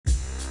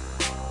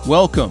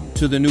Welcome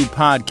to the new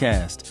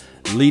podcast,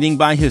 Leading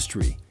by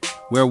History,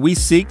 where we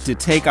seek to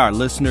take our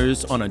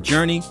listeners on a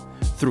journey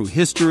through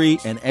history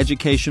and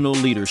educational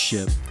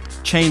leadership,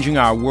 changing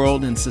our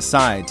world and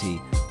society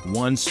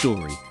one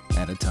story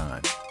at a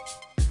time.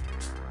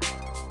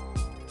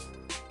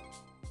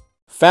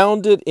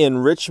 Founded in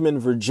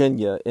Richmond,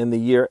 Virginia in the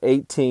year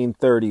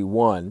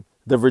 1831,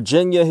 the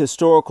Virginia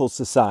Historical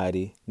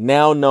Society,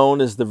 now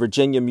known as the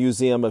Virginia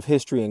Museum of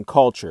History and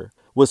Culture,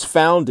 was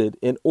founded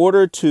in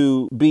order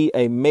to be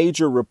a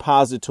major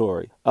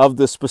repository of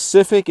the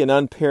specific and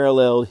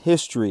unparalleled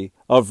history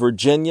of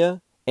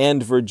Virginia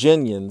and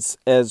Virginians,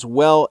 as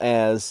well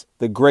as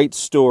the great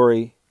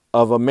story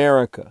of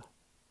America.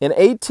 In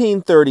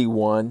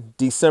 1831,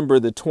 December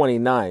the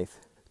 29th,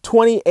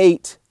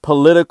 28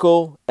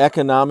 political,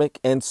 economic,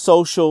 and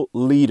social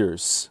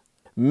leaders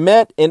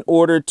met in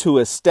order to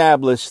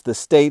establish the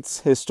state's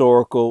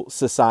historical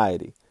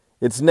society.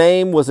 Its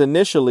name was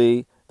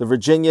initially the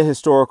Virginia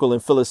Historical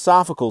and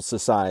Philosophical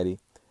Society,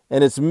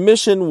 and its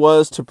mission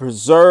was to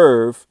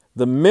preserve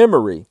the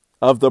memory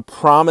of the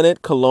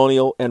prominent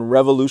colonial and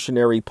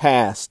revolutionary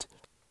past.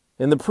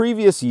 In the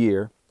previous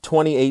year,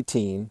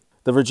 2018,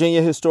 the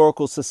Virginia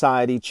Historical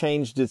Society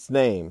changed its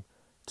name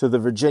to the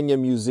Virginia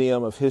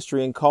Museum of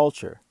History and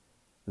Culture.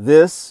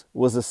 This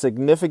was a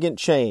significant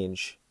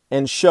change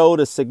and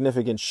showed a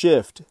significant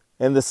shift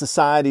in the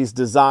society's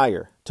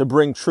desire to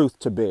bring truth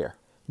to bear.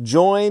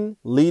 Join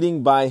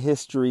Leading by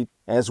History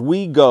as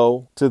we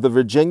go to the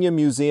Virginia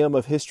Museum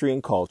of History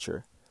and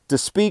Culture to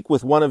speak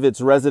with one of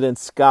its resident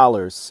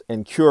scholars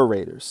and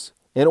curators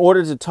in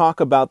order to talk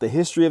about the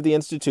history of the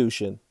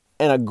institution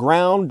and a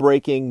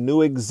groundbreaking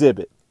new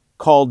exhibit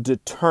called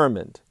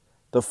Determined,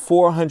 the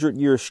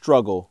 400-year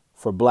struggle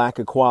for Black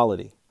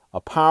equality,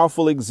 a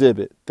powerful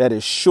exhibit that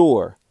is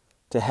sure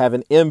to have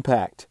an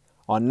impact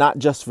on not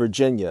just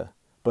Virginia,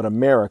 but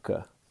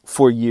America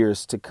for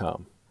years to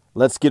come.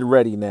 Let's get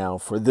ready now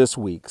for this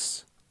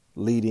week's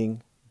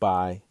Leading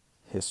by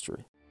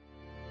History.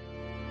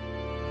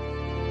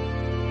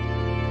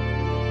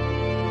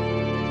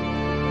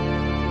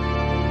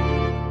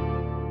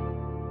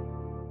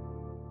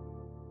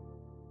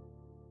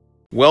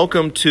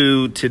 Welcome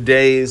to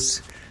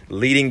today's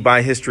Leading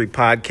by History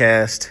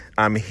podcast.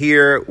 I'm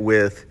here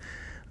with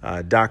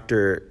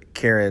Dr.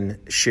 Karen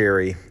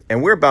Sherry,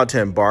 and we're about to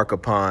embark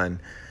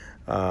upon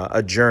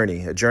a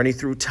journey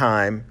through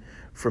time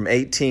from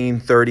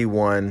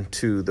 1831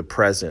 to the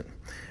present.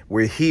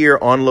 We're here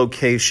on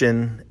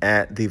location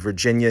at the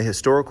Virginia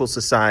Historical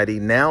Society,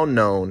 now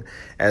known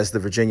as the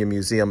Virginia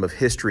Museum of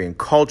History and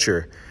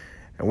Culture,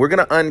 and we're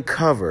going to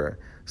uncover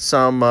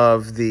some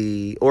of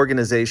the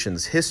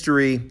organization's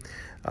history,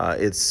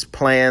 its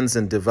plans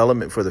and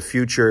development for the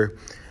future,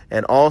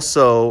 and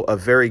also a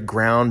very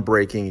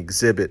groundbreaking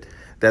exhibit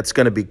that's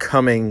going to be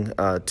coming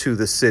to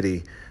the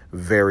city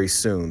very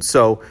soon.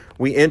 So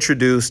we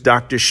introduced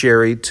Dr.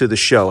 Sherry to the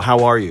show.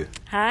 How are you?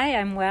 Hi,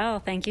 I'm well.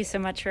 Thank you so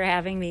much for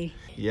having me.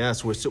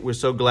 Yes, we're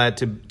so glad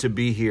to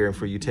be here and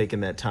for you taking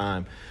that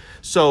time.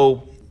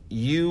 So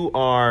you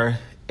are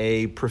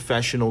a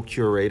professional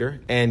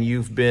curator and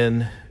you've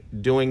been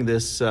doing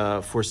this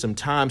for some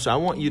time. So I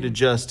want you to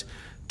just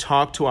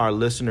talk to our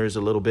listeners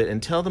a little bit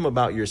and tell them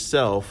about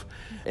yourself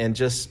and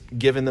just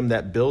giving them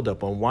that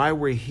buildup on why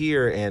we're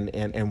here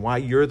and why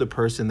you're the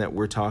person that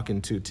we're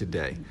talking to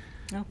today.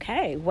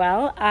 Okay,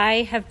 well,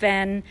 I have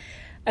been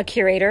a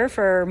curator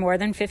for more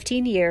than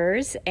 15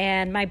 years,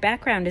 and my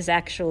background is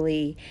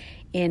actually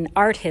in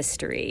art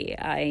history.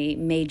 I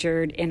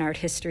majored in art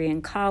history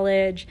in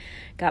college,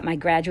 got my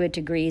graduate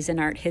degrees in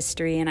art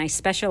history, and I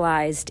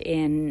specialized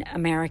in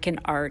American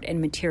art and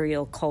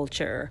material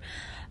culture.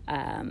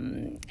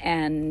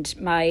 And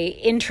my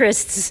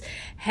interests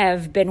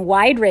have been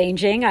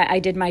wide-ranging. I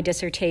did my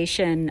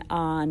dissertation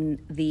on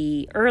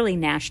the early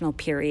national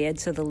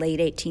period, so the late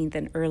 18th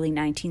and early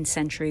 19th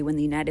century when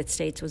the United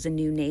States was a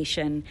new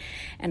nation.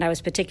 And I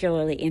was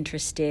particularly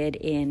interested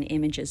in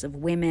images of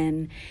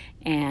women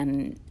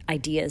and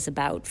ideas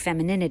about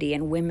femininity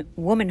and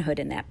womanhood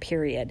in that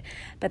period.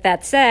 But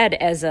that said,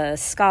 as a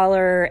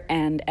scholar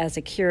and as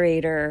a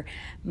curator,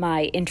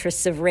 my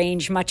interests have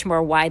ranged much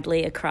more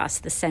widely across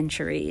the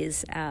centuries,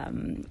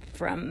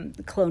 from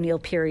the colonial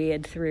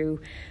period through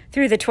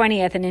the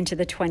 20th and into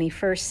the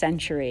 21st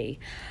century.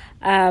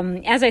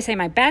 As I say,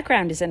 my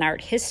background is in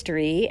art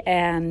history,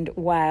 and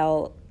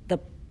while the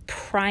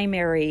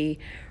primary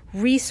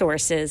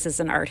resources as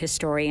an art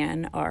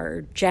historian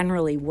are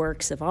generally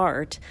works of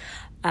art,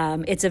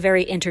 it's a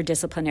very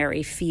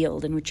interdisciplinary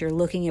field in which you're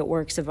looking at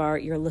works of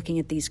art, you're looking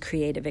at these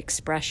creative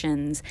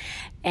expressions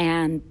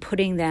and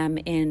putting them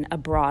in a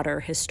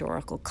broader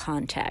historical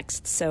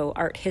context. So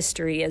art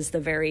history, as the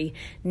very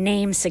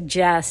name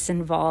suggests,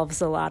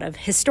 involves a lot of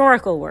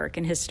historical work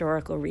and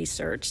historical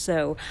research.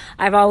 So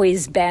I've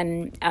always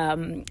been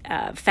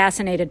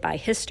fascinated by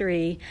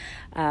history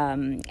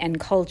and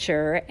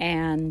culture,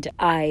 and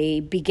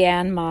I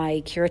began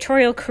my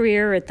curatorial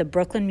career at the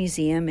Brooklyn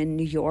Museum in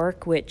New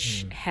York,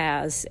 which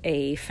has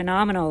a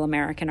phenomenal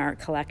American art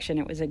collection.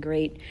 It was a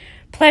great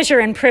pleasure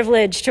and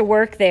privilege to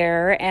work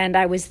there, and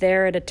I was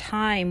there at a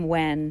time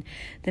when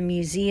the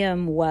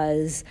museum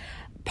was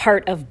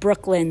part of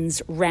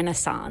Brooklyn's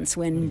renaissance,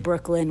 when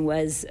Brooklyn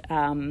was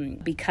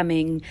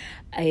becoming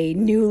a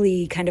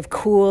newly kind of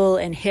cool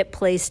and hip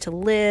place to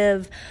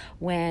live,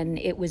 when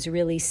it was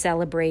really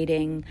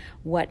celebrating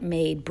what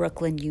made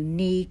Brooklyn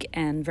unique,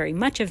 and very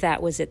much of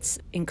that was its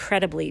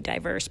incredibly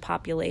diverse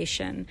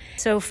population.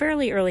 So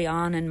fairly early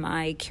on in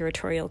my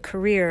curatorial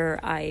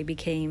career, I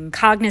became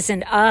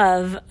cognizant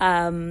of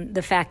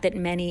the fact that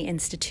many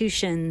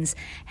institutions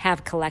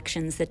have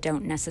collections that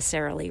don't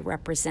necessarily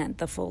represent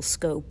the full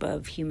scope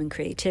of human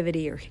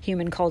creativity or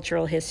human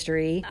cultural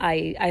history.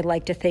 I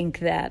like to think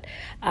that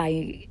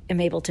I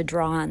am able to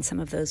draw on some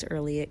of those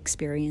early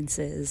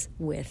experiences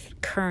with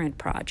current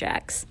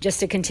projects.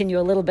 Just to continue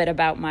a little bit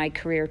about my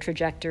career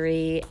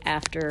trajectory,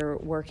 after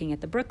working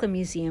at the Brooklyn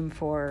Museum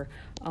for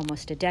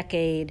almost a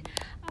decade,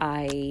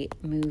 I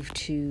moved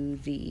to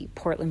the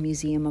Portland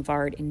Museum of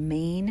Art in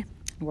Maine,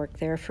 worked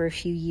there for a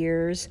few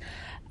years,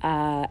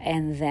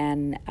 and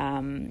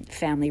then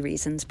family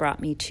reasons brought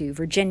me to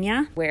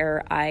Virginia,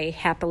 where I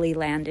happily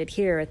landed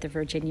here at the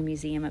Virginia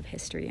Museum of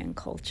History and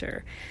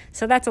Culture.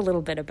 So that's a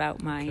little bit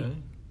about my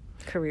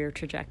career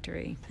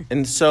trajectory.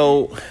 And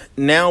so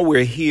now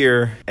we're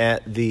here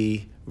at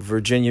the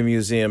Virginia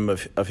Museum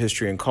of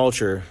History and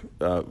Culture,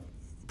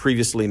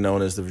 previously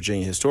known as the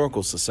Virginia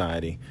Historical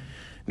Society.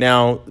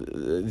 Now,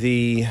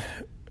 the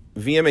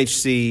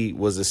VMHC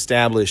was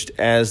established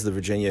as the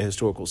Virginia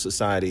Historical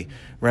Society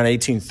around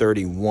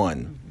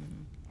 1831.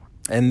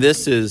 And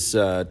this is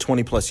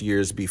 20 plus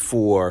years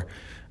before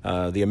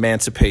the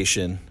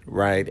emancipation,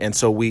 right? And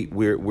so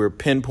we're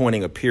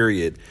pinpointing a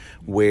period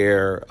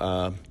where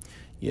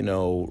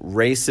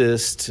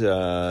racist,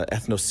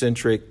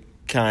 ethnocentric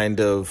kind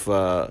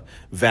of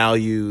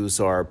values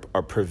are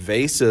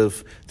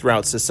pervasive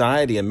throughout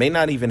society and may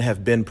not even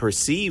have been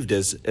perceived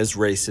as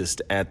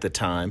racist at the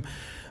time.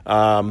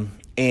 So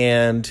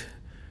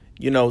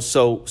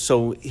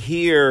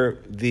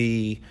here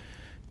the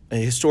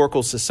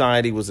Historical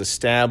Society was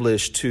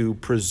established to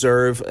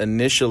preserve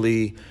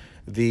initially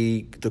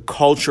the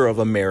culture of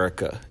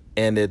America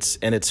and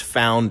its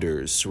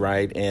founders,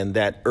 right? And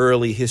that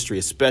early history,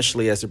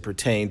 especially as it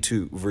pertained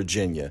to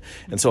Virginia.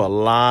 And so a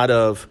lot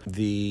of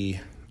the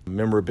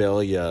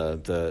memorabilia,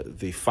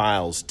 the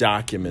files,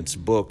 documents,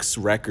 books,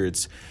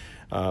 records,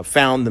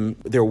 found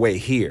their way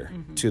here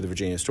to the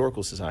Virginia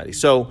Historical Society.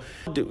 So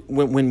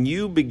when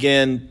you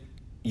began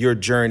your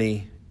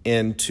journey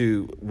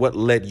into what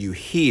led you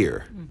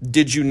here,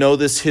 did you know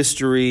this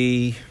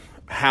history?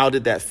 How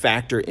did that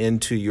factor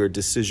into your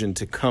decision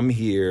to come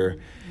here?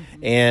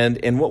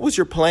 And what was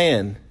your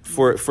plan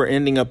for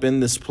ending up in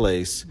this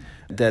place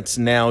that's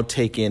now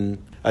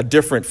taken a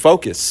different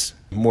focus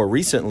more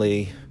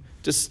recently?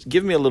 Just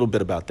give me a little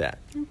bit about that.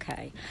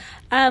 Okay.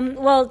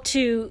 Well,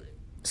 to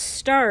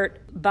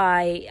start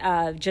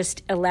by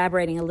just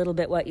elaborating a little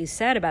bit what you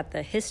said about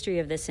the history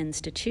of this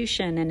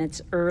institution and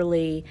its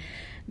early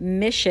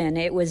mission,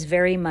 it was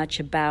very much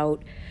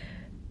about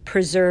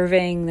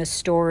preserving the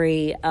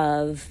story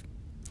of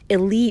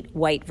elite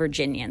white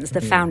Virginians,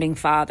 the founding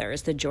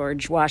fathers, the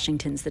George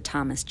Washingtons, the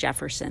Thomas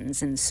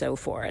Jeffersons, and so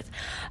forth.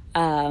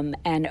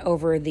 And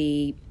over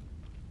the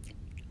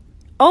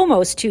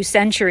almost 2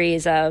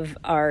 centuries of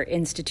our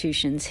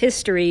institution's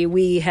history,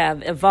 we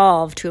have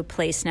evolved to a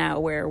place now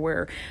where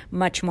we're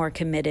much more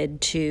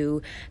committed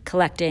to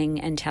collecting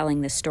and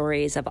telling the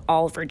stories of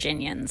all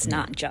Virginians,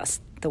 not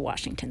just the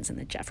Washingtons and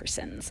the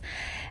Jeffersons.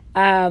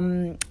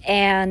 That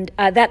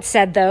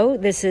said, though,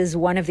 this is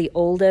one of the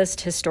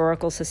oldest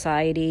historical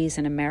societies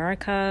in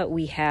America.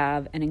 We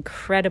have an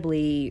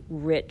incredibly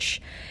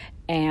rich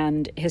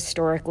and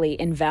historically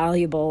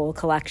invaluable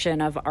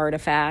collection of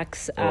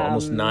artifacts.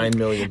 Almost 9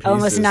 million pieces.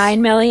 Almost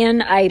 9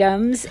 million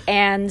items.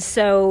 And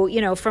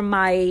so, from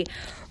my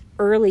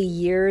early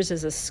years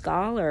as a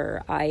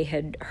scholar, I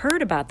had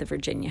heard about the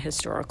Virginia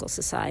Historical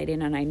Society,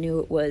 and I knew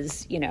it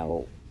was,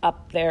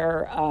 up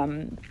there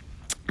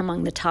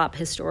among the top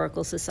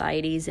historical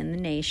societies in the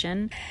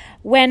nation.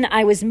 When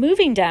I was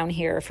moving down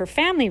here for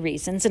family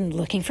reasons and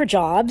looking for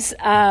jobs,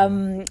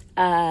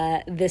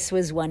 this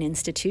was one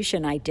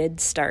institution I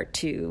did start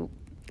to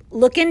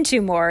look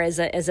into more as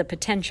a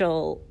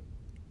potential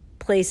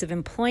place of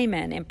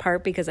employment, in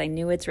part because I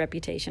knew its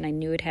reputation, I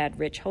knew it had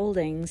rich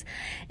holdings,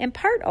 in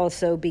part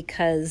also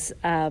because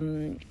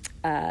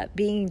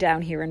being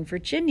down here in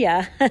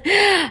Virginia,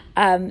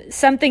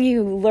 something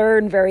you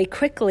learn very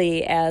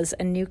quickly as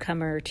a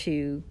newcomer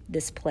to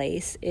this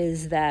place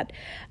is that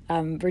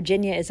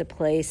Virginia is a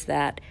place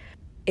that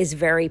is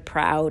very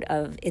proud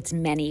of its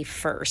many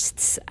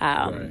firsts.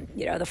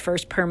 The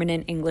first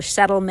permanent English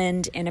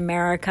settlement in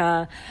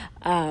America,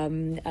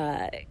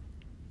 the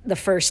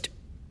first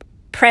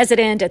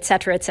president, et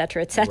cetera, et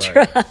cetera, et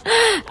cetera.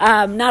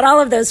 Right. Not all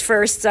of those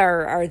firsts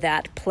are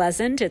that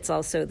pleasant. It's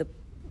also the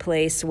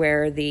place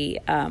where the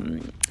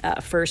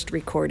first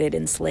recorded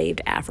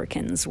enslaved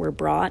Africans were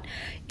brought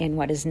in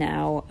what is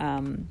now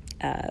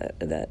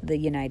the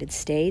United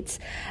States.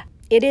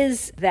 it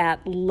is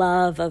that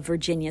love of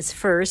Virginia's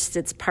first.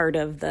 It's part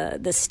of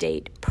the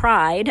state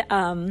pride.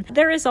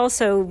 There is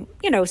also,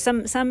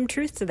 some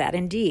truth to that.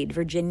 Indeed,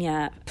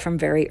 Virginia, from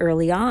very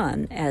early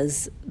on,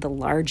 as the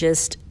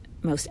largest,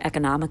 most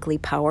economically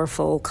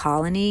powerful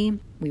colony.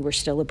 We were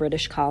still a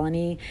British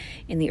colony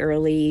in the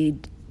early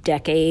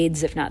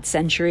decades, if not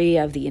century,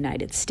 of the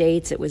United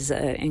States. It was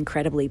an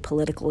incredibly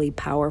politically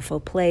powerful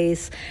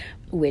place,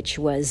 which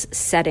was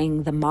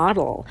setting the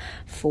model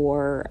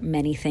for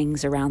many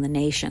things around the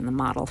nation, the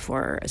model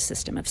for a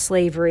system of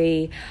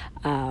slavery,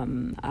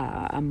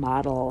 a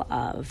model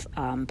of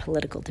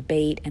political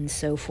debate, and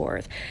so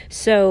forth.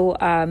 So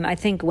I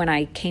think when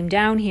I came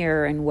down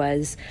here and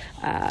was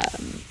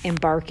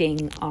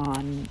embarking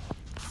on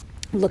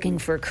looking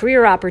for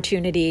career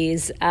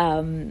opportunities,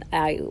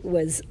 I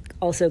was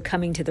also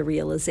coming to the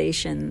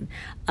realization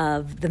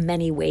of the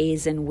many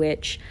ways in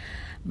which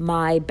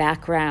my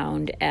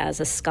background as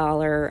a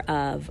scholar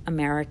of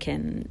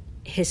American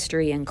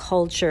history and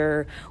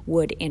culture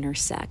would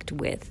intersect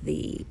with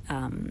the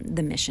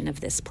mission of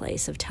this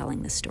place of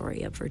telling the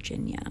story of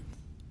Virginia.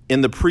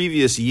 In the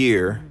previous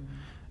year,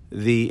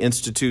 the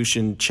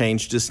institution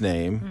changed its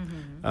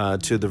name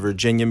to the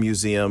Virginia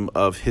Museum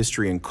of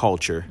History and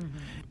Culture.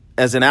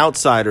 As an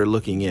outsider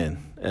looking in,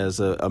 as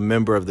a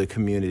member of the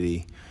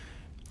community,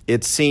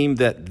 it seemed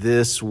that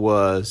this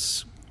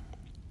was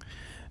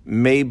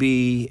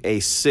maybe a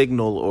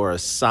signal or a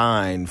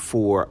sign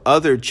for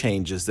other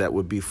changes that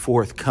would be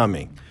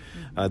forthcoming,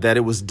 that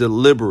it was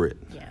deliberate,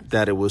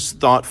 that it was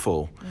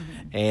thoughtful.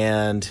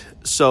 And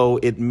so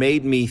it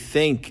made me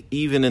think,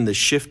 even in the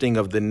shifting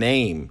of the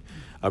name,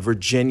 a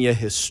Virginia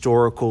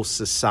Historical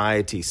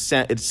Society.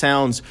 It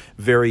sounds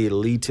very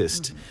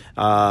elitist,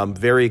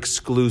 very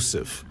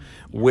exclusive.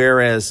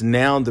 Whereas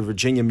now the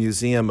Virginia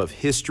Museum of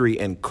History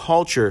and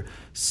Culture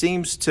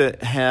seems to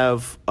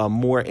have a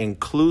more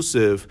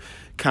inclusive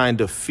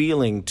kind of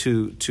feeling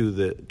to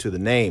the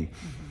name.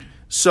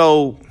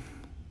 So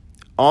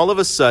all of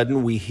a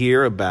sudden we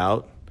hear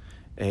about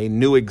a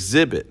new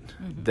exhibit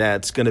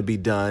that's going to be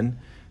done,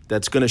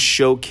 that's going to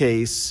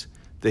showcase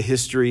the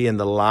history and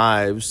the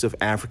lives of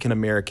African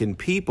American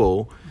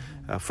people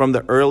from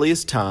the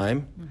earliest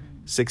time,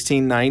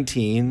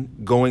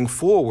 1619, going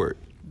forward.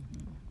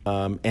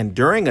 And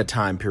during a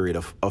time period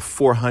of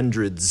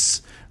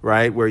 400s,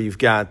 right, where you've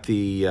got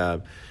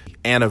the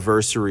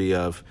anniversary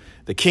of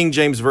the King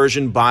James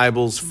Version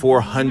Bible's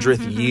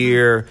 400th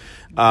year,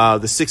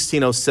 the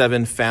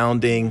 1607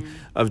 founding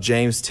of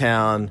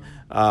Jamestown,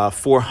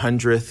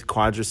 400th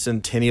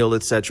quadricentennial,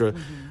 etc.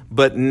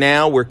 But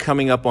now we're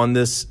coming up on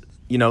this,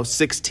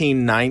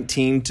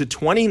 1619 to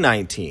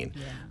 2019,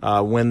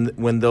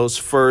 when those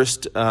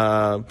first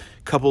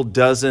couple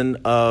dozen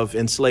of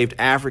enslaved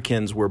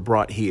Africans were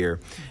brought here.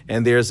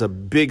 And there's a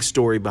big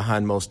story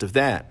behind most of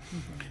that.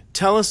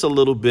 Tell us a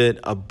little bit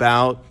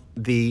about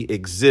the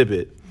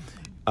exhibit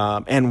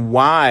and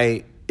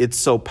why it's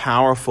so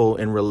powerful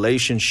in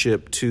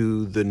relationship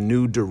to the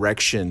new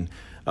direction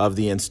of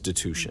the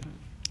institution.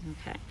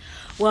 Okay.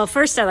 Well,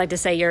 first I'd like to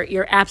say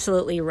you're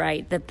absolutely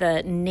right that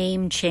the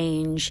name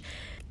change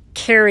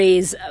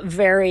carries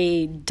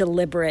very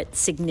deliberate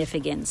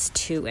significance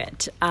to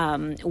it.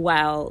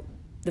 While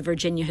the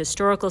Virginia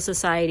Historical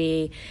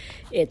Society,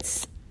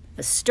 it's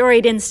a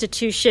storied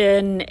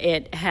institution.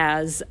 It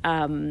has,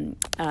 a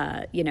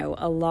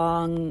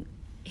long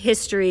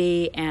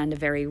history and a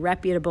very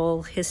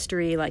reputable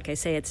history. Like I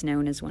say, it's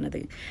known as one of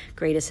the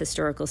greatest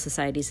historical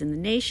societies in the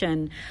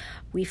nation.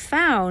 We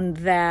found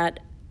that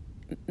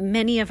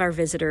many of our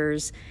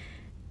visitors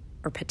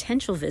or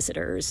potential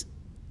visitors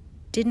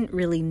didn't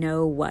really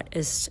know what a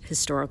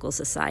historical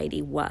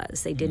society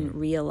was. They didn't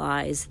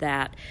realize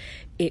that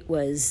it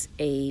was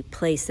a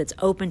place that's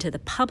open to the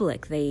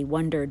public. They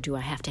wondered, do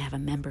I have to have a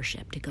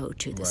membership to go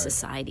to the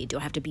society? Do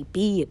I have to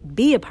be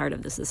a part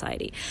of the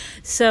society?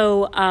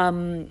 So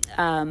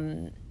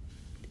the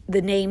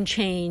name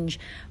change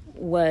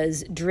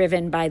was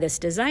driven by this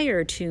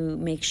desire to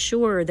make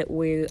sure that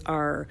we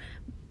are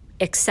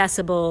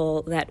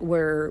accessible, that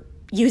we're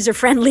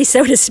user-friendly,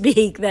 so to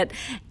speak, that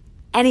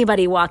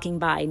anybody walking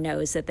by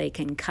knows that they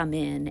can come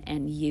in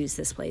and use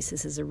this place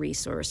as a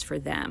resource for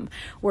them.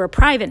 We're a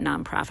private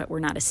nonprofit. We're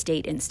not a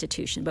state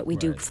institution, but we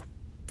do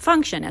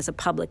function as a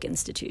public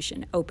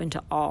institution, open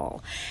to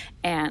all.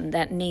 And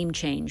that name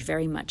change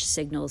very much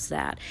signals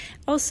that.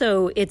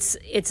 Also,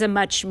 it's a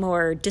much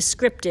more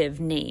descriptive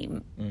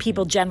name.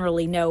 People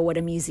generally know what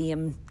a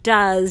museum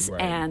does,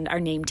 and our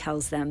name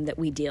tells them that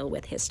we deal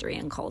with history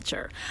and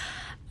culture.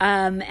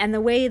 And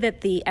the way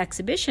that the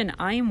exhibition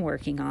I am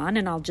working on,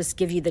 and I'll just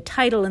give you the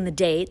title and the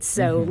dates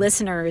so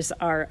listeners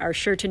are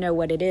sure to know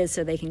what it is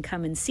so they can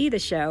come and see the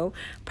show.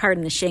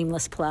 Pardon the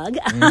shameless plug.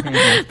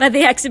 But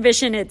the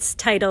exhibition, it's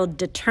titled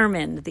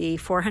Determined, the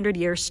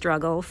 400-Year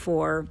Struggle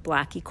for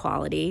Black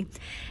Equality.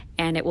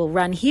 And it will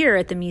run here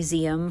at the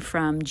museum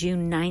from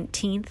June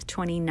 19th,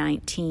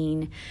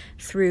 2019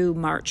 through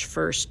March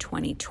 1st,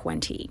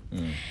 2020.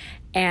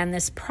 And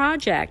this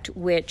project,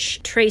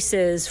 which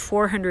traces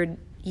 400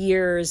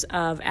 years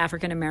of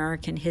African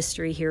American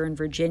history here in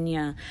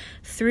Virginia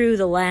through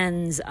the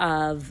lens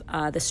of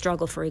the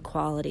struggle for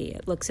equality.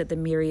 It looks at the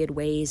myriad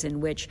ways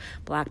in which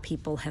Black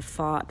people have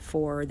fought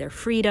for their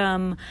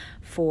freedom,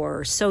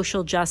 for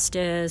social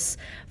justice,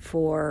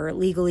 for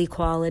legal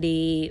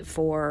equality,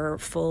 for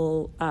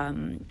full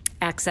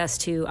access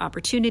to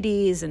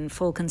opportunities and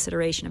full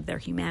consideration of their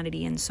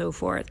humanity and so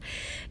forth.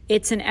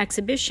 It's an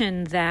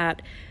exhibition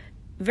that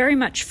very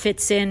much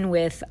fits in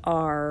with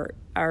our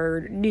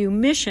new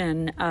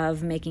mission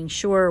of making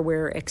sure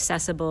we're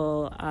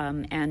accessible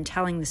and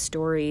telling the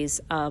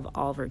stories of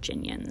all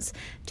Virginians,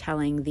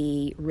 telling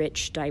the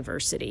rich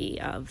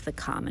diversity of the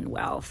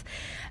Commonwealth.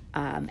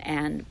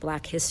 And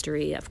Black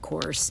history, of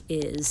course,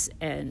 is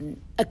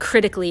a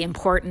critically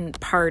important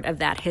part of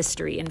that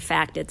history. In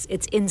fact,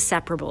 it's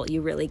inseparable.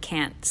 You really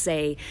can't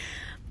say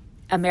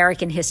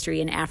American history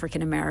and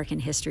African American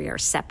history are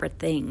separate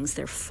things.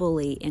 They're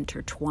fully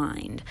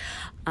intertwined.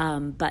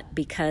 But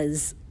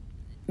because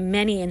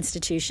many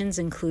institutions,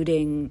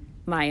 including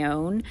my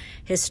own,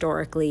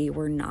 historically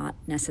were not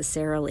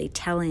necessarily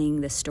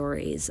telling the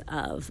stories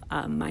of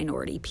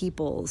minority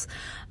peoples,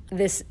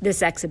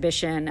 this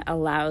exhibition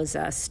allows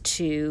us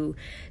to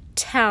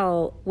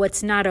tell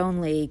what's not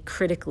only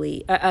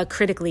a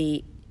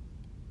critically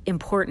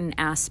important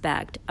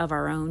aspect of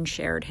our own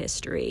shared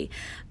history,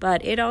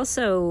 but it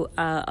also,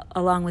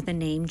 along with the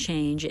name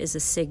change, is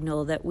a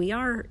signal that we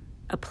are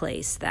a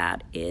place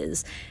that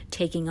is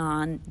taking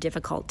on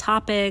difficult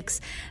topics,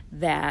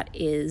 that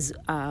is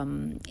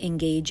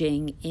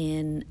engaging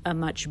in a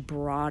much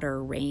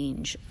broader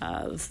range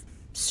of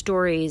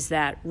stories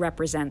that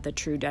represent the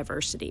true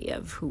diversity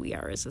of who we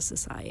are as a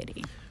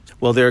society.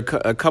 Well, there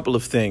are a couple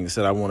of things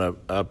that I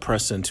want to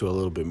press into a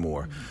little bit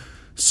more.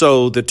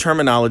 So the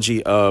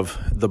terminology of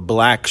the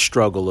Black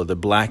struggle or the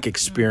Black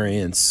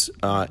experience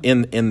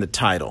in the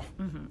title,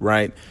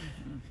 right,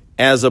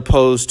 as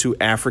opposed to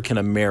African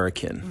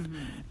American.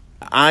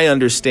 I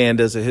understand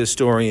as a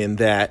historian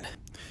that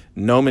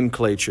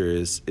nomenclature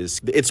is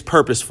it's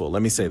purposeful.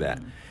 Let me say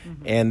that,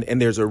 and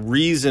there's a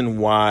reason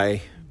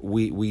why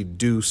we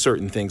do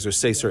certain things or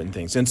say certain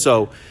things, and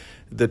so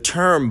the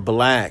term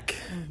Black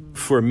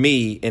for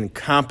me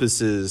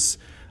encompasses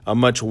a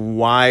much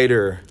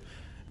wider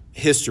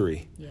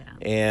history.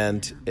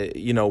 And,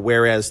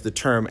 whereas the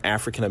term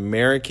African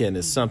American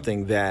is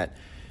something that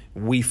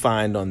we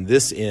find on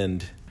this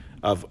end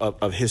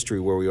of history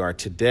where we are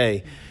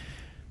today,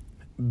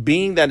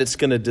 being that it's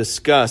going to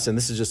discuss, and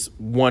this is just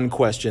one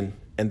question,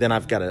 and then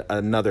I've got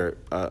another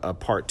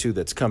part two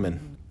that's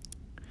coming.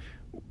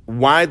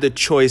 Why the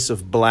choice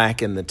of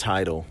Black in the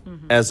title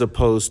as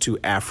opposed to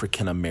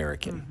African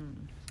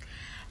American?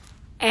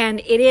 And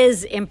it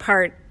is in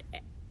part,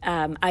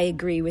 I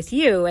agree with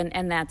you,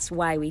 and that's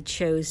why we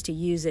chose to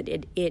use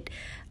it.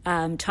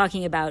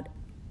 Talking about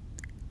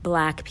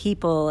Black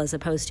people as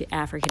opposed to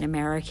African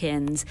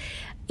Americans,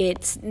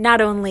 it's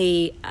not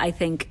only, I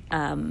think,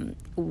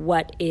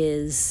 what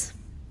is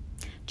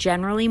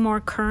generally more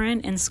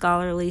current in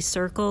scholarly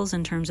circles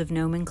in terms of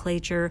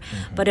nomenclature,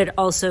 but it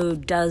also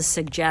does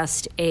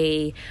suggest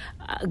a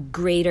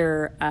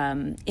greater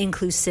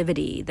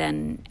inclusivity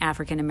than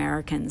African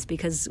Americans,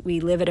 because we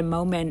live at a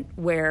moment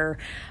where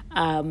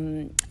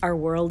our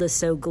world is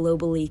so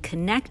globally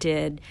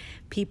connected.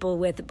 People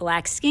with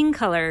Black skin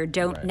color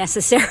don't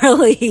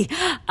necessarily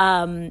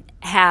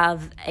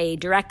have a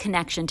direct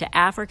connection to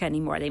Africa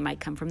anymore. They might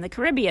come from the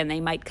Caribbean,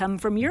 they might come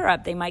from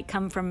Europe, they might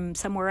come from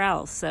somewhere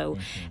else. So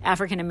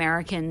African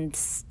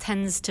Americans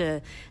tends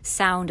to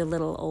sound a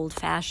little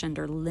old-fashioned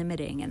or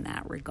limiting in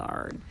that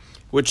regard.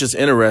 Which is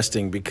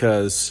interesting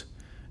because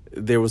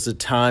there was a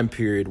time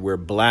period where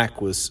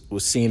Black was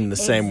seen in the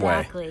same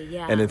way.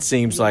 Yeah. And it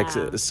seems like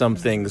some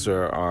things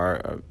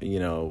are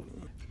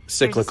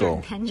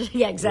cyclical.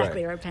 Yeah,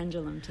 exactly, or a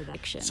pendulum to that.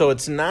 So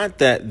it's not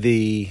that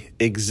the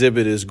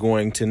exhibit is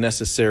going to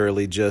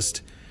necessarily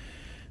just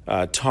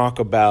talk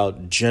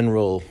about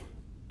general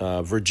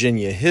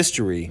Virginia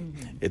history.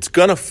 It's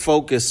going to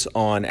focus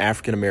on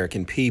African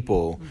American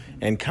people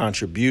and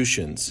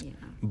contributions.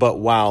 But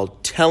while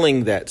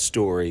telling that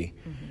story,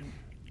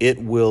 it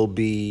will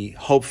be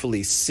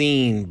hopefully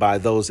seen by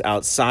those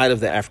outside of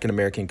the African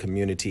American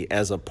community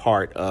as a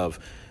part of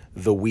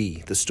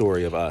the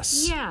story of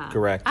us. Yeah.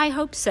 Correct? I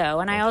hope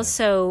so. And I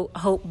also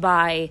hope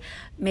by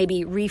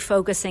maybe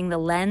refocusing the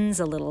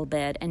lens a little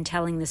bit and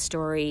telling the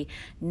story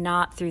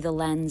not through the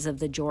lens of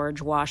the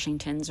George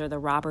Washingtons or the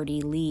Robert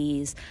E.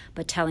 Lees,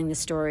 but telling the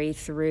story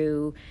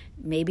through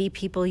maybe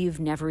people you've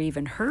never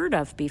even heard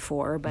of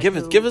before, but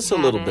give us a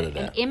little bit of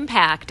that. An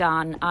impact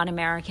on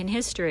American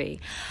history.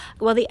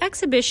 Well, the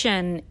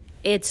exhibition,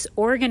 it's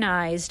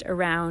organized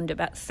around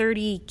about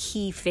 30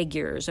 key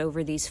figures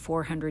over these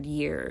 400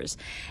 years.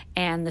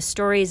 And the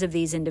stories of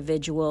these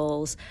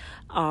individuals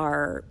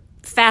are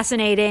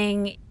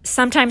fascinating,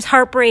 sometimes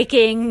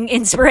heartbreaking,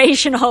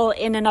 inspirational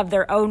in and of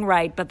their own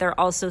right, but they're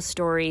also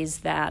stories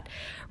that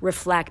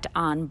reflect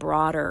on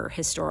broader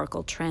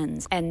historical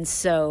trends. And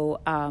so,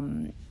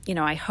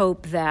 I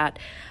hope that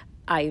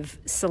I've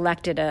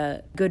selected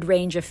a good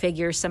range of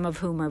figures, some of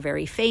whom are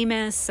very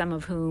famous, some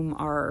of whom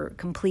are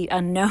complete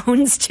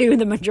unknowns to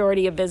the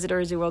majority of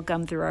visitors who will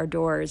come through our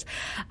doors,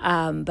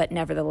 but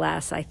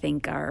nevertheless, I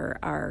think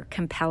are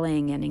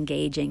compelling and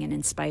engaging and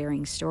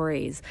inspiring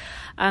stories.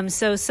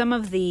 So some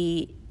of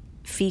the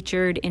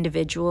featured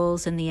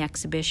individuals in the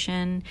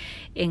exhibition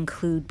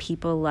include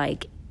people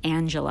like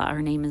Angela.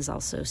 Her name is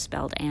also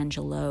spelled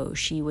Angelo.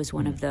 She was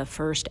one of the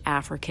first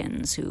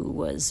Africans who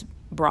was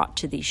brought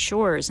to these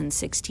shores in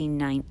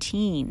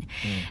 1619.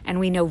 And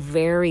we know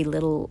very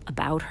little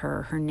about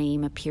her. Her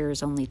name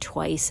appears only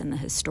twice in the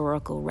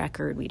historical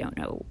record. We don't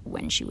know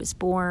when she was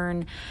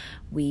born.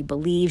 We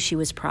believe she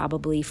was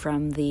probably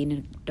from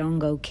the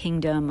Ndongo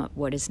Kingdom,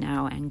 what is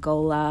now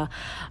Angola.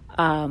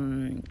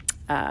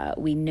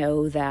 We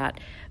know that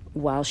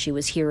while she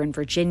was here in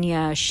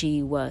Virginia,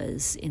 she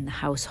was in the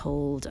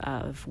household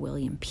of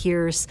William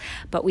Pierce,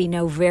 but we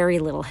know very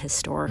little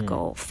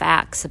historical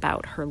facts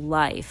about her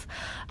life.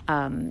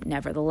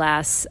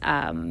 Nevertheless,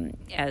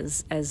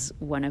 as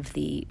one of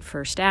the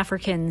first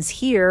Africans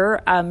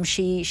here,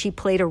 she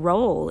played a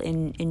role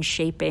in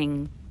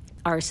shaping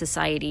our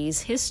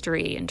society's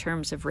history in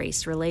terms of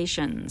race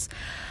relations.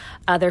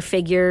 Other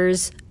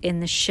figures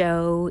in the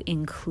show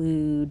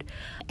include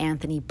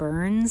Anthony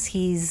Burns.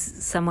 He's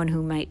someone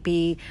who might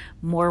be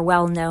more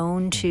well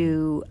known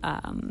to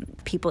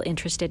people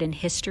interested in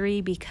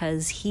history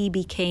because he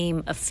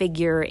became a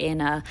figure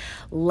in a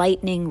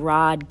lightning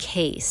rod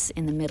case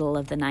in the middle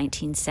of the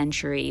 19th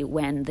century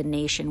when the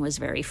nation was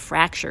very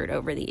fractured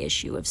over the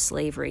issue of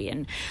slavery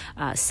and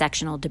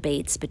sectional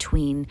debates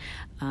between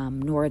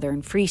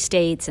northern free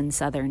states and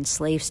southern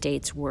slave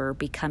states were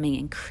becoming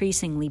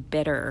increasingly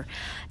bitter.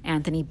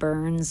 Anthony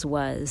Burns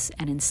was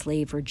an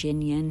enslaved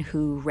Virginian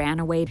who ran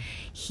away.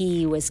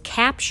 He was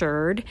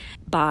captured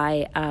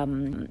by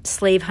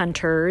slave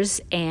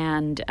hunters,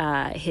 and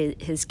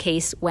his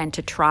case went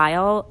to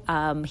trial.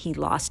 He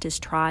lost his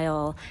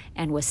trial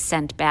and was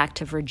sent back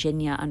to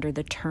Virginia under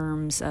the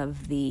terms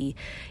of the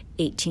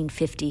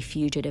 1850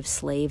 Fugitive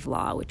Slave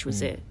Law, which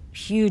was a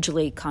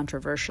hugely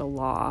controversial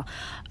law,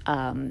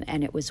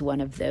 and it was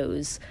one of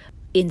those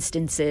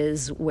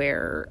instances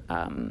where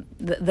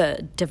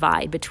the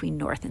divide between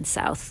North and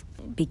South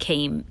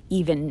became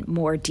even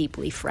more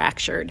deeply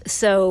fractured.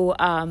 So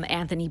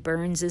Anthony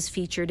Burns is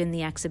featured in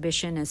the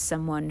exhibition as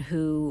someone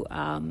who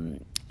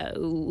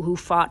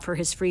fought for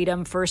his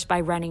freedom, first by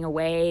running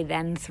away,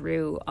 then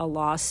through a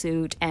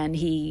lawsuit, and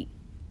he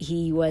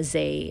was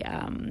a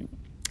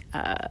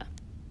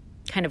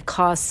kind of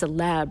cause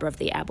célèbre of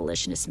the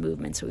abolitionist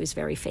movement, so he was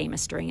very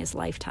famous during his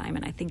lifetime,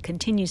 and I think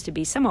continues to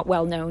be somewhat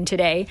well known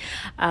today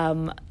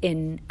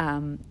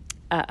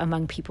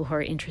among people who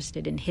are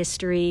interested in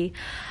history.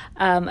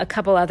 A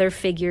couple other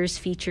figures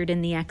featured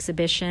in the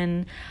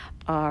exhibition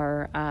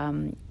are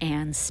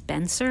Anne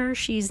Spencer.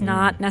 She's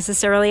not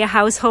necessarily a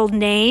household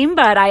name,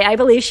 but I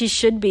believe she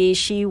should be.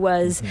 She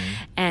was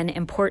an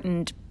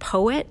important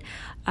poet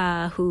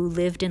who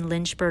lived in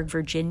Lynchburg,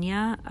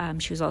 Virginia.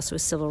 She was also a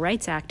civil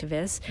rights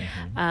activist.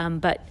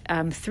 But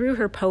through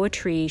her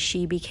poetry,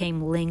 she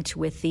became linked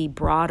with the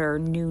broader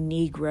New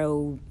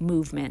Negro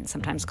movement,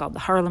 sometimes called the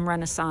Harlem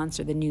Renaissance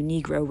or the New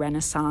Negro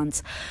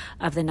Renaissance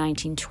of the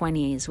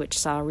 1920s, which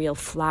saw a real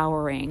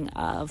flowering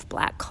of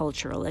Black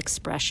cultural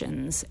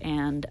expressions.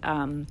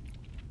 And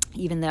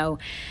even though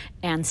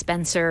Anne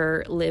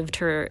Spencer lived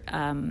her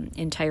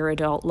entire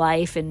adult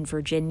life in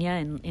Virginia,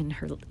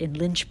 in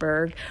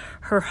Lynchburg,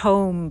 her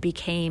home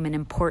became an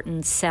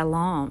important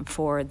salon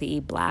for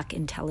the Black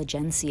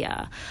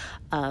intelligentsia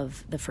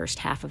of the first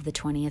half of the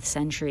 20th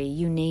century.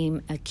 You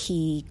name a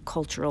key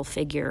cultural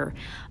figure,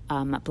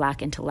 a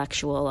Black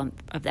intellectual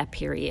of that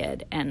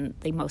period, and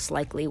they most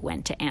likely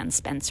went to Anne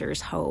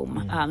Spencer's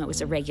home. It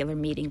was a regular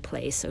meeting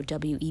place. So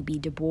W.E.B.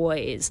 Du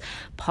Bois,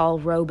 Paul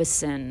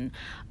Robeson,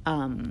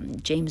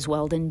 James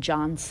Weldon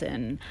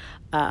Johnson,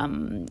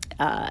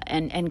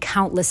 and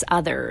countless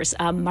others.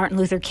 Martin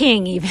Luther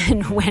King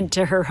even went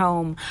to her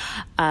home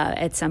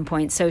at some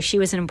point. So she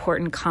was an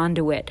important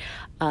conduit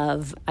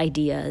of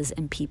ideas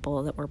and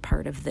people that were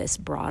part of this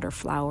broader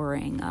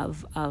flowering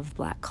of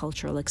Black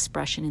cultural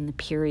expression in the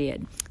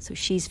period. So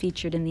she's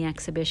featured in the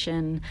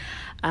exhibition.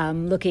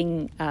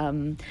 Looking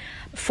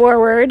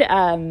forward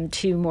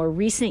to more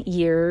recent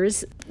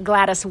years,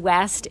 Gladys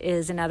West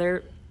is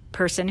another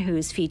person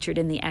who's featured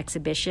in the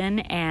exhibition,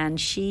 and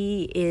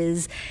she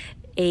is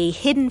a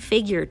hidden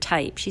figure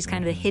type. She's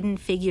kind of a hidden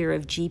figure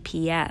of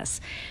GPS.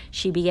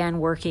 She began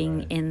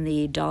working in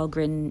the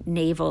Dahlgren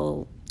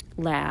Naval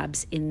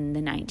Labs in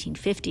the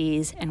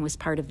 1950s and was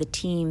part of the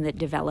team that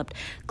developed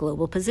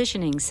Global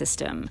Positioning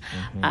System.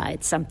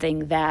 It's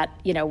something that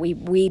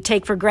we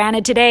take for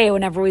granted today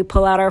whenever we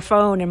pull out our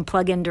phone and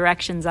plug in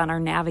directions on our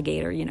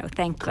navigator.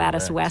 Thank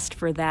Gladys West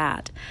for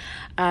that.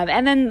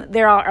 And then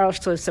there are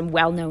also some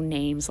well-known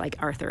names like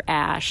Arthur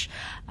Ashe,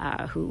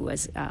 who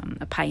was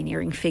a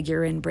pioneering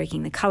figure in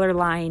breaking the color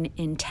line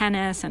in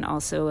tennis and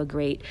also a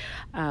great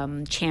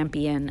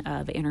champion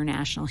of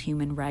international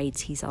human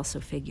rights. He's also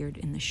figured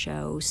in the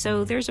show.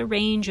 So there's a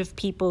range of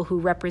people who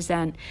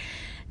represent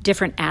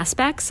different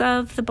aspects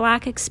of the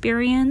Black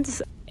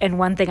experience. And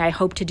one thing I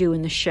hope to do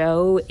in the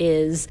show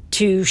is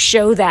to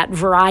show that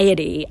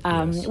variety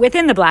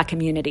within the Black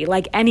community.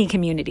 Like any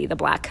community, the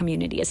Black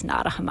community is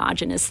not a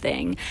homogenous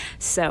thing.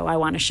 So I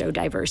want to show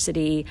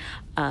diversity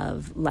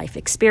of life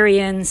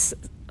experiences,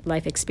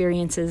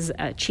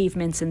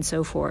 achievements, and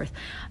so forth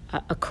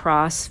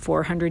across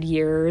 400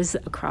 years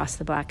across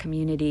the Black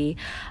community.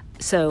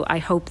 So I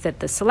hope that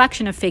the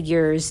selection of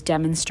figures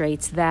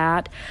demonstrates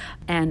that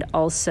and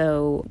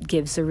also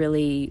gives a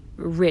really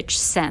rich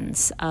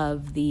sense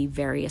of the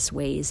various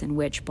ways in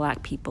which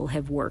Black people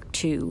have worked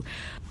to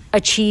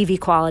achieve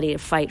equality, to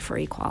fight for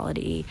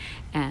equality,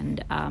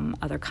 and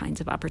other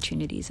kinds of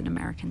opportunities in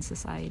American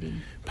society.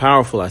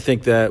 Powerful. I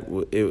think that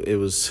it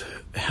was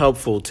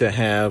helpful to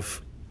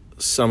have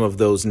some of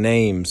those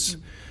names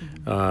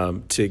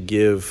to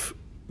give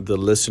the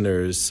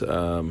listeners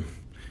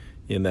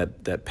in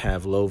that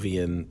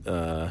Pavlovian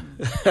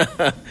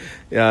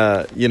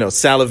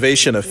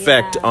salivation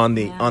effect on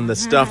the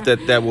stuff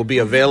that will be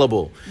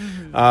available.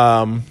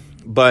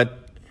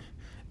 But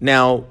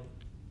now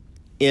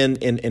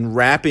in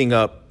wrapping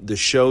up the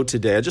show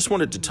today, I just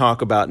wanted to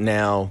talk about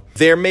now,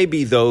 there may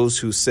be those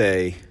who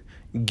say,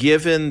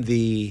 given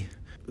the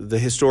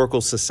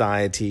historical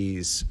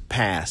society's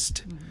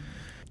past,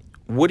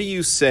 what do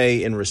you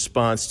say in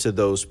response to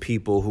those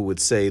people who would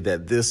say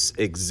that this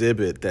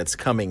exhibit that's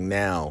coming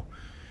now,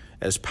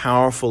 as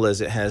powerful as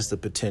it has the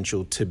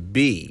potential to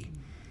be,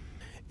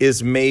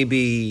 is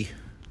maybe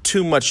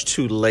too much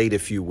too late,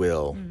 if you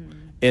will,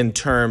 in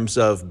terms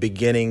of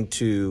beginning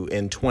to,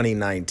 in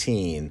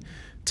 2019,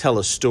 tell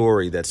a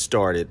story that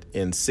started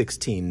in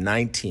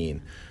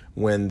 1619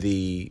 when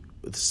the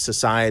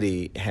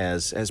society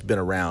has been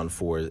around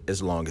for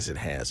as long as it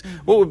has?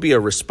 What would be a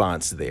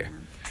response there?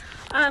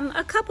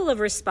 A couple of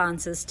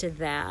responses to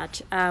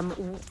that.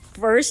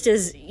 First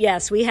is,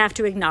 yes, we have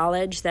to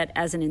acknowledge that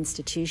as an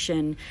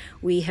institution,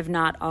 we have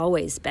not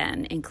always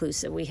been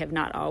inclusive. We have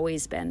not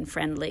always been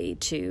friendly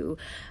to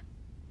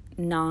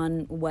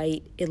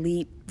non-white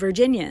elite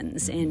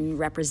Virginians in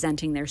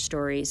representing their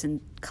stories and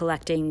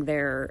collecting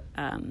their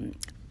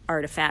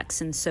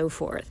artifacts and so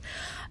forth.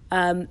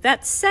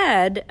 That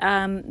said,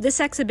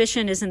 this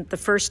exhibition isn't the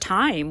first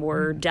time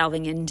we're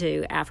delving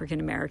into African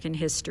American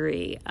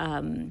history.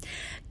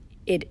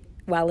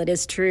 While it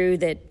is true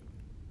that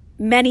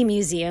many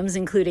museums,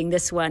 including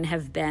this one,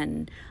 have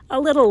been a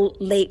little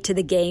late to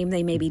the game,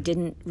 they maybe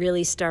didn't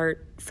really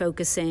start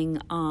focusing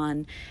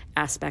on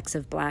aspects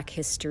of Black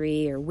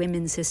history or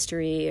women's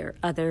history or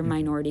other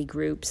minority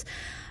groups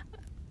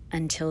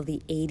until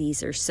the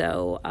 80s or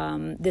so.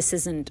 This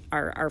isn't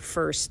our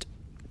first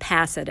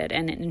pass at it.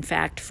 And in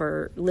fact,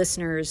 for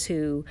listeners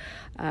who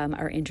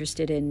are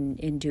interested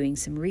in doing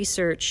some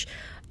research,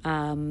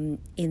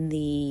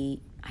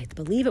 I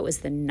believe it was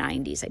the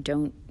 90s. I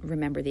don't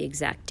remember the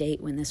exact date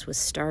when this was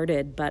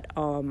started, but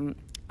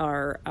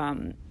our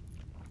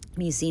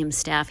museum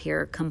staff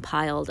here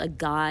compiled a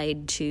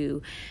guide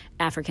to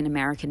African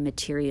American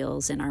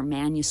materials in our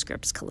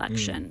manuscripts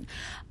collection.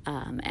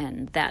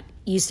 And that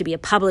used to be a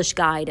published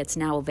guide. It's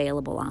now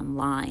available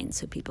online,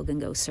 so people can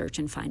go search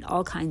and find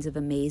all kinds of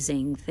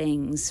amazing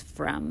things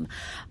from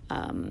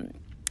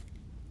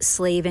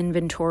slave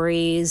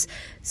inventories.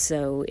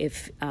 So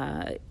if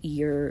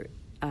your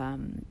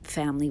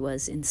family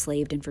was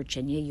enslaved in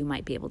Virginia, you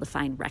might be able to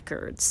find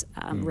records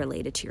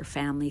related to your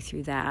family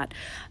through that.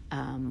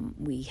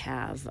 We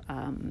have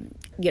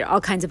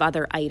all kinds of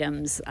other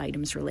items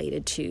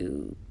related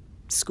to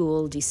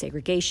school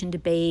desegregation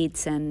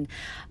debates and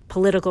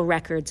political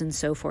records and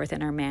so forth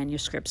in our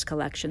manuscripts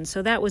collection.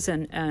 So that was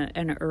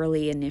an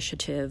early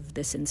initiative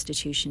this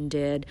institution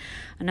did.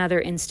 Another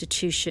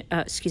initiative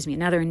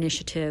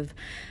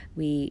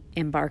we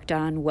embarked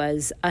on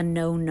was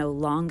Unknown No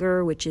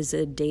Longer, which is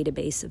a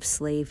database of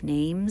slave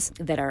names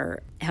that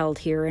are held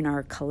here in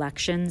our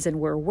collections. And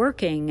we're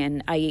working,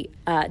 and I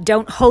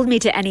don't hold me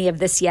to any of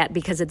this yet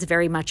because it's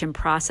very much in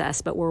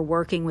process, but we're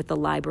working with the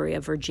Library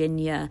of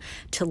Virginia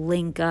to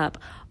link up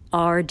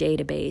our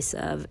database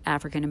of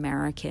African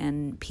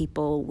American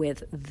people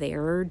with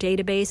their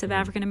database of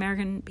African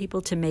American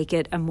people to make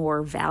it a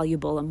more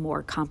valuable and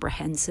more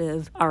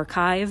comprehensive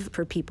archive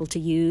for people to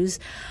use.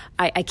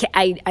 I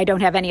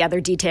don't have any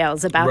other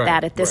details about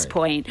that at this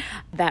point.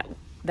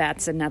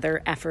 That's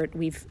another effort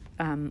we've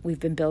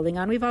been building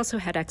on. We've also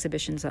had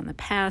exhibitions on the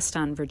past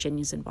on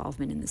Virginia's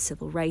involvement in the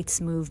civil rights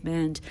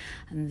movement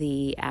and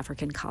the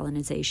African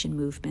colonization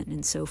movement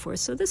and so forth.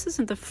 So this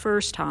isn't the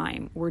first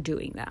time we're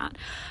doing that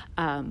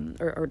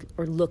or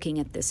looking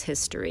at this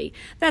history.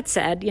 That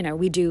said,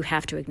 we do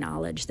have to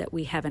acknowledge that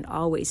we haven't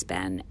always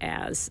been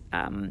as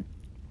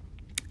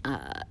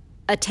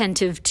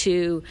attentive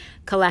to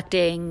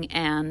collecting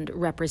and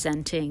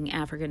representing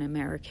African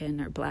American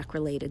or Black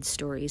related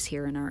stories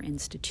here in our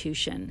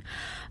institution.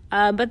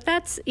 But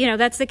that's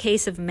the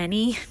case of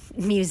many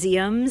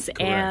museums.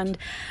 Correct. And,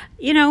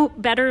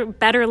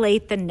 better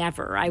late than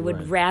never. I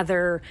would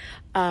rather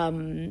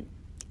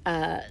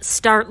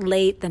start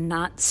late than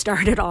not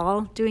start at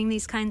all doing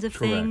these kinds of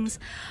things.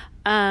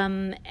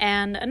 And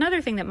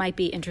another thing that might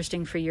be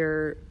interesting for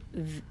your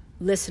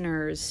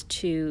listeners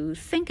to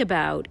think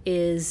about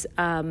is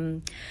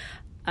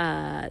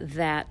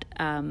that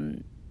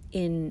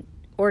in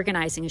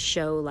organizing a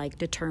show like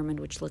Determined,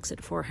 which looks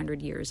at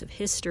 400 years of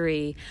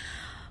history,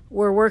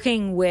 we're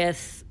working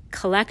with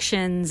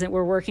collections and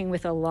we're working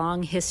with a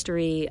long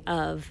history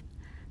of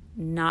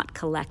not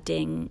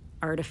collecting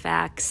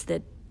artifacts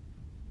that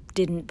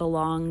didn't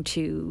belong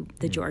to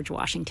the George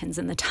Washingtons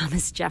and the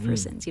Thomas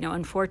Jeffersons.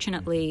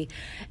 Unfortunately,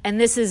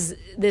 and this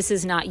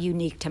is not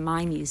unique to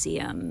my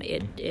museum.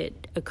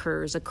 It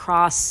occurs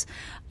across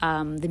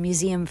the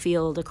museum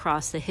field,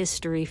 across the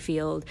history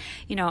field.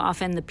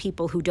 Often the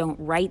people who don't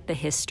write the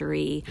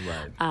history,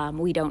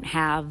 we don't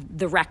have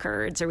the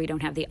records or we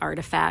don't have the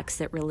artifacts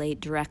that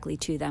relate directly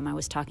to them. I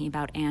was talking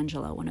about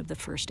Angela, one of the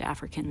first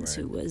Africans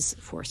who was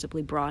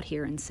forcibly brought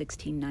here in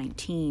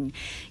 1619.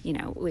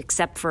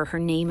 Except for her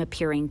name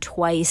appearing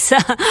twice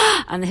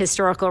on the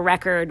historical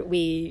record,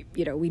 we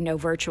know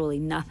virtually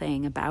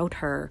nothing about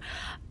her.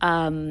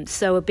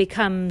 So it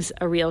becomes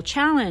a real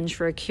challenge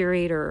for a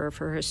curator or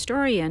for a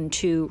historian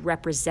to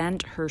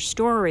represent her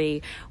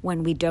story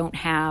when we don't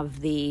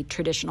have the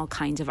traditional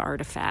kinds of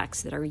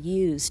artifacts that are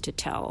used to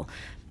tell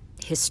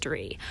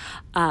history.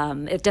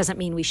 It doesn't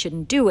mean we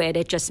shouldn't do it.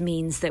 It just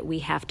means that we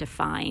have to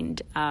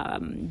find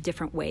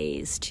different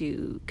ways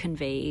to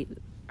convey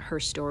her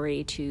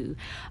story, to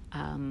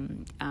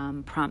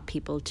prompt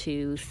people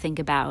to think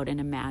about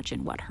and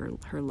imagine what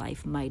her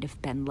life might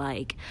have been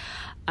like.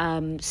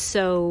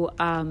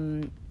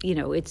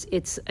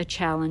 It's a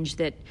challenge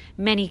that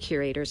many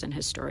curators and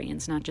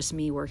historians, not just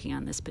me working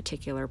on this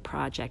particular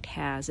project,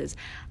 has, is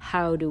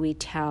how do we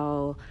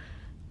tell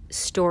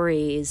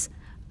stories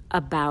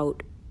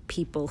about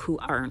people who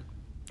aren't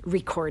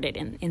recorded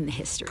in the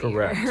history,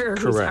 or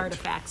whose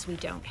artifacts we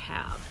don't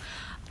have.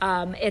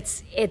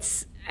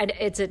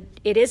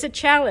 It is a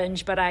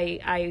challenge, but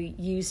I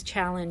use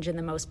challenge in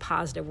the most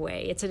positive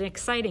way. It's an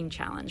exciting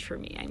challenge for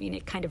me. I mean,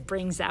 it kind of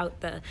brings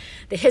out the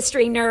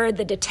history nerd,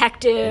 the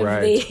detective,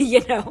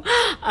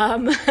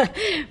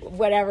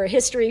 whatever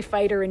history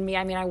fighter in me.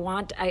 I mean,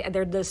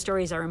 those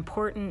stories are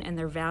important and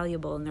they're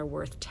valuable and they're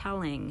worth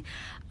telling.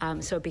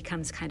 So it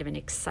becomes kind of an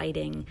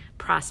exciting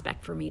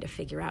prospect for me to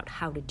figure out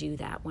how to do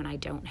that when I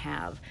don't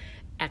have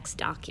X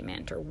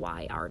document or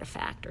Y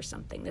artifact or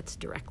something that's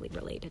directly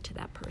related to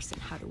that person.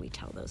 How do we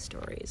tell those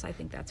stories? I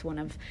think that's one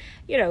of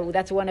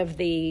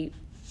the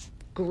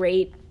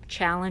great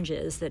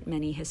challenges that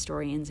many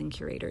historians and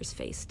curators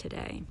face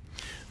today.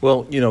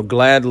 Well,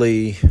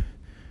 gladly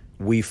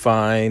we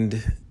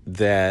find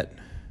that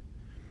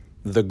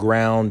the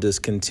ground is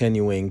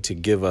continuing to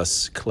give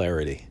us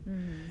clarity.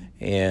 Mm-hmm.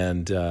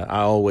 And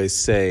I always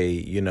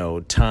say,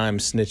 time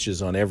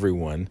snitches on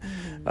everyone.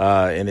 Mm-hmm.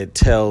 And it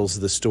tells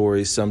the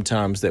stories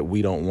sometimes that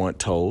we don't want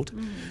told.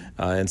 Mm-hmm.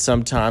 And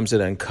sometimes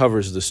it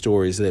uncovers the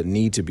stories that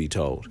need to be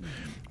told.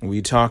 Mm-hmm.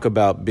 We talk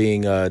about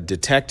being a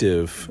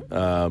detective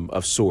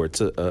of sorts,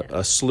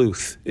 a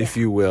sleuth, if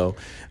you will.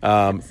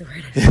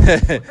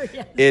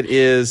 It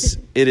is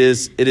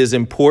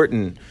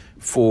important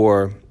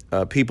for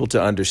people to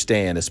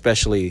understand,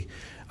 especially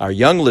our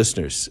young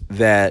listeners,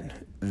 that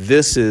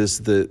this is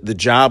the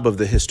job of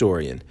the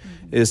historian,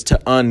 is to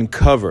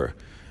uncover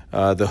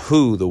the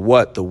who, the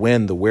what, the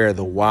when, the where,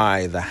 the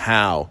why, the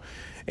how,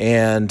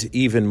 and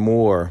even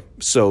more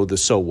so the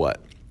so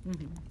what,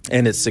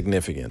 and its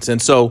significance.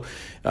 And so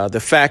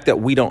the fact that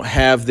we don't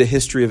have the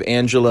history of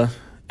Angela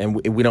and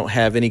we don't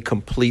have any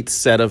complete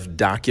set of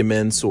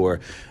documents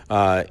or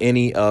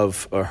any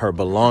of her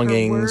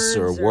belongings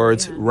or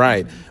words,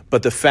 right?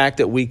 But the fact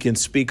that we can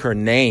speak her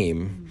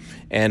name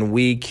and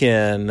we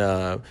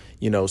can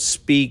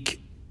speak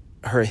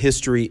her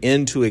history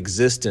into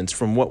existence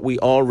from what we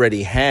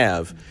already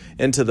have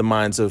into the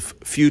minds of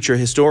future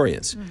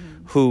historians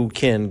who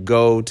can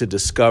go to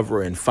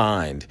discover and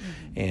find.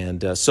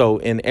 And so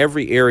in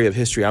every area of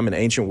history, I'm an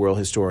ancient world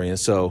historian,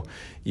 so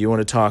you want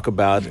to talk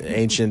about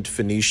ancient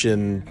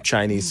Phoenician,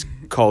 Chinese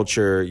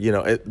culture,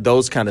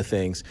 those kind of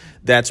things,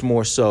 that's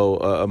more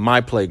so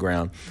my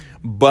playground.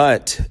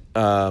 But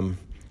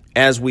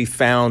as we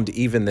found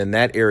even in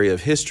that area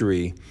of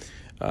history,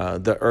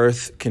 the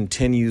earth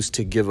continues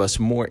to give us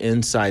more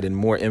insight and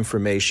more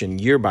information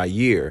year by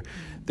year.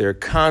 There are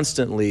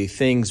constantly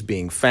things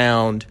being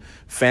found,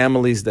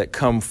 families that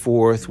come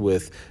forth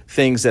with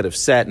things that have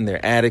sat in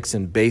their attics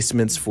and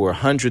basements for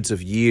hundreds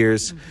of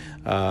years.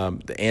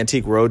 The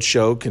Antique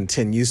Roadshow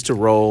continues to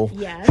roll.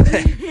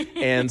 Yes.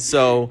 And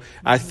so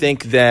I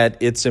think that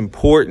it's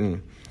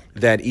important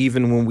that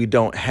even when we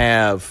don't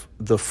have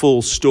the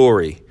full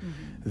story,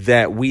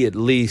 that we at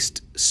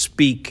least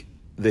speak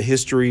the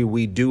history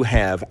we do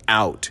have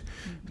out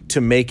to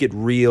make it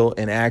real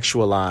and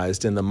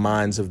actualized in the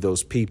minds of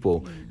those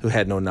people who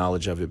had no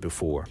knowledge of it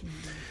before.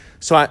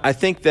 So I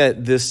think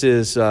that this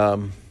is a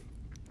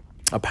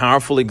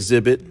powerful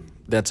exhibit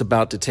that's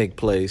about to take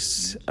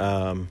place.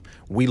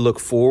 We look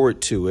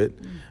forward to it.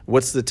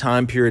 What's the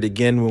time period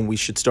again when we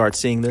should start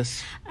seeing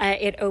this?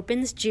 It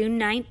opens June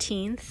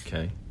 19th.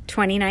 Okay.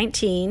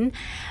 2019,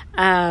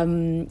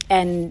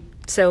 and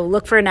So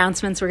look for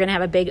announcements. We're going to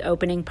have a big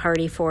opening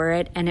party for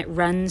it, and it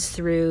runs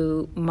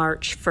through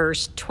March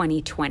 1st,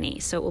 2020.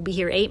 So it will be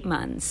here 8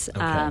 months,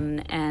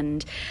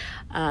 and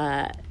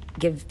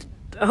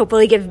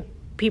hopefully give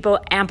people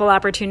ample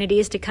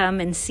opportunities to come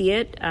and see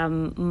it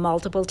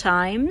multiple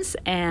times.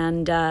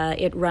 And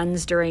it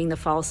runs during the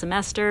fall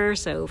semester.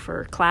 So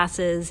for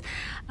classes,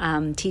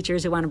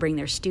 teachers who want to bring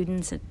their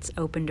students, it's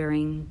open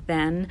during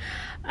then.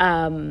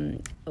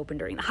 Open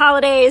during the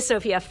holidays. So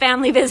if you have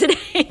family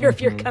visiting or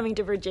if you're coming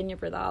to Virginia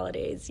for the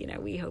holidays,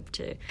 we hope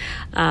to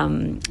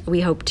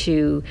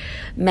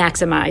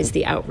maximize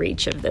the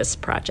outreach of this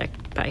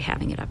project by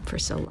having it up for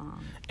so long.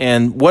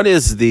 And what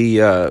is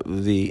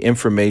the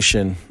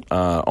information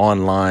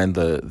online,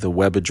 the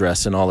web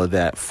address and all of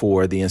that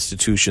for the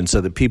institution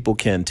so that people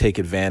can take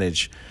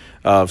advantage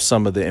of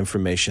some of the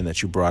information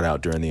that you brought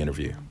out during the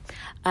interview?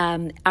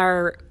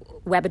 Our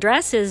web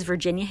address is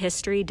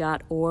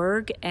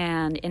virginiahistory.org,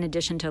 and in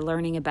addition to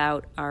learning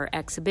about our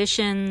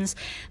exhibitions,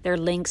 there are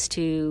links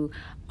to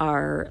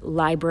our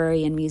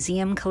library and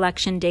museum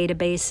collection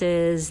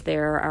databases.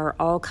 There are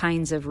all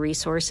kinds of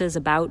resources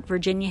about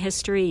Virginia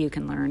history. You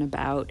can learn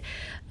about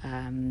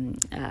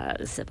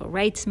the civil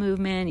rights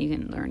movement. You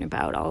can learn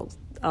about all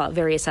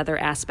various other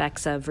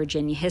aspects of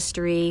Virginia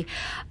history.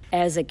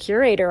 As a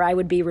curator, I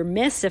would be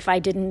remiss if I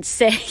didn't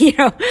say,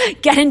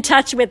 get in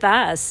touch with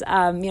us.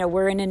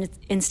 We're an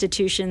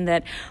institution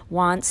that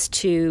wants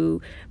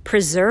to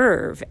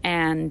preserve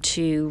and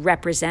to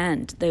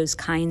represent those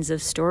kinds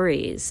of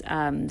stories.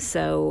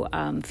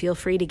 So feel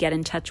free to get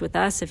in touch with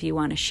us if you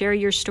want to share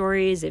your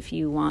stories, if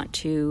you want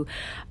to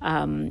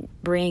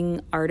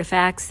bring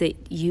artifacts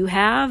that you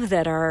have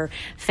that are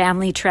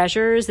family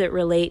treasures that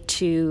relate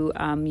to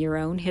your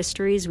own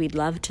histories. We'd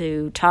love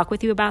to talk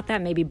with you about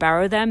that, maybe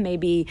borrow them,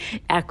 maybe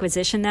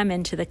acquisition them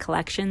into the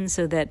collection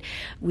so that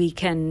we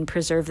can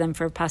preserve them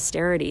for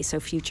posterity so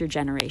future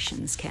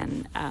generations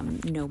can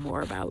know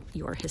more about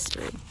your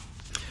history.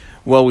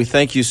 Well, we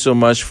thank you so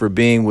much for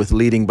being with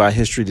Leading by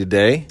History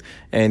today,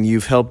 and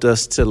you've helped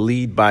us to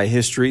lead by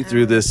history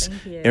through this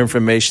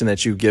information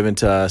that you've given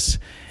to us.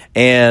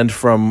 And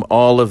from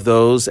all of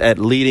those at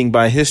Leading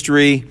by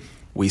History,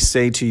 we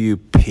say to you,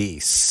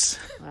 peace.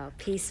 Well,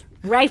 peace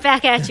right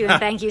back at you, and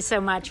thank you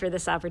so much for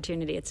this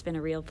opportunity. It's been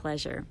a real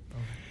pleasure.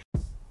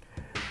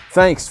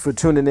 Thanks for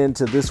tuning in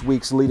to this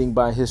week's Leading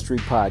by History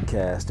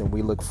podcast, and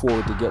we look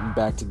forward to getting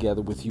back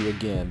together with you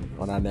again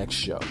on our next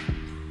show.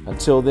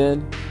 Until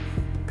then,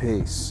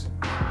 peace.